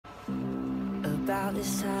about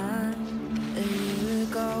this time a year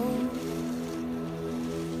ago.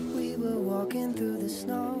 We were walking through the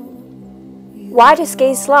snow. Why do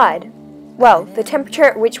skis slide? Well, the temperature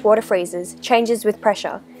at which water freezes changes with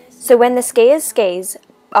pressure, so when the skiers' skis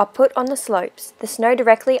are put on the slopes, the snow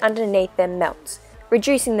directly underneath them melts,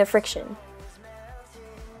 reducing the friction.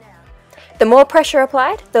 The more pressure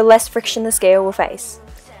applied, the less friction the skier will face.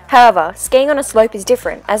 However, skiing on a slope is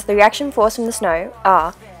different, as the reaction force from the snow,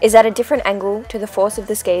 R, is at a different angle to the force of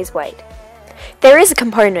the ski's weight. There is a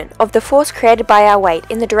component of the force created by our weight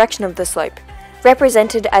in the direction of the slope,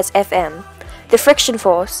 represented as Fm. The friction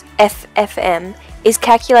force, FFm, is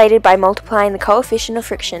calculated by multiplying the coefficient of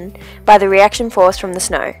friction by the reaction force from the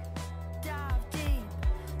snow.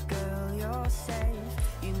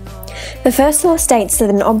 The first law states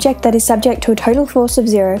that an object that is subject to a total force of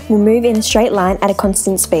 0 will move in a straight line at a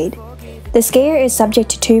constant speed. The skier is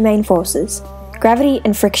subject to two main forces, gravity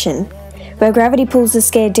and friction. Where gravity pulls the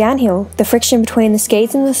skier downhill, the friction between the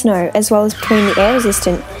skis and the snow, as well as between the air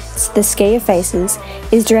resistance the skier faces,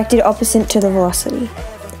 is directed opposite to the velocity.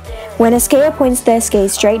 When a skier points their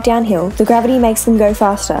skis straight downhill, the gravity makes them go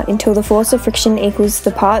faster until the force of friction equals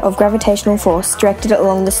the part of gravitational force directed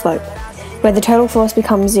along the slope, where the total force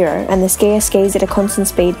becomes 0 and the skier skis at a constant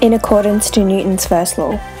speed in accordance to Newton's first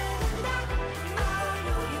law.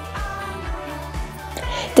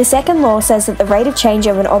 The second law says that the rate of change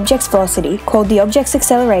of an object's velocity, called the object's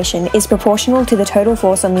acceleration, is proportional to the total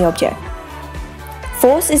force on the object.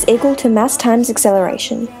 Force is equal to mass times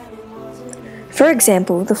acceleration. For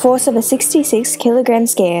example, the force of a 66 kg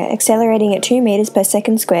skier accelerating at 2 meters per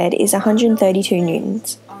second squared is 132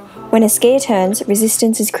 newtons. When a skier turns,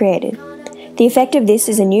 resistance is created. The effect of this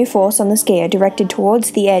is a new force on the skier directed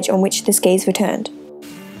towards the edge on which the skis were turned.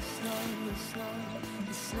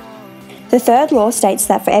 The third law states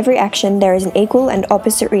that for every action there is an equal and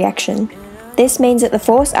opposite reaction. This means that the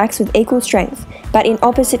force acts with equal strength, but in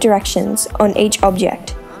opposite directions, on each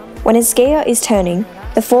object. When a skier is turning,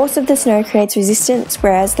 the force of the snow creates resistance,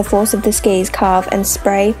 whereas the force of the skis carve and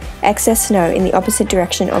spray excess snow in the opposite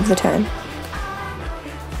direction of the turn.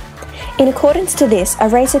 In accordance to this, a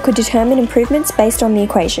racer could determine improvements based on the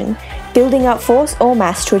equation, building up force or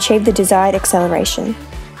mass to achieve the desired acceleration.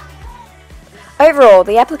 Overall,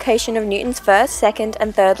 the application of Newton's first, second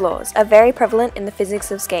and third laws are very prevalent in the physics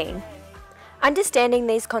of skiing. Understanding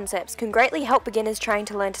these concepts can greatly help beginners trying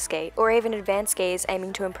to learn to ski, or even advanced skiers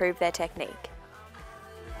aiming to improve their technique.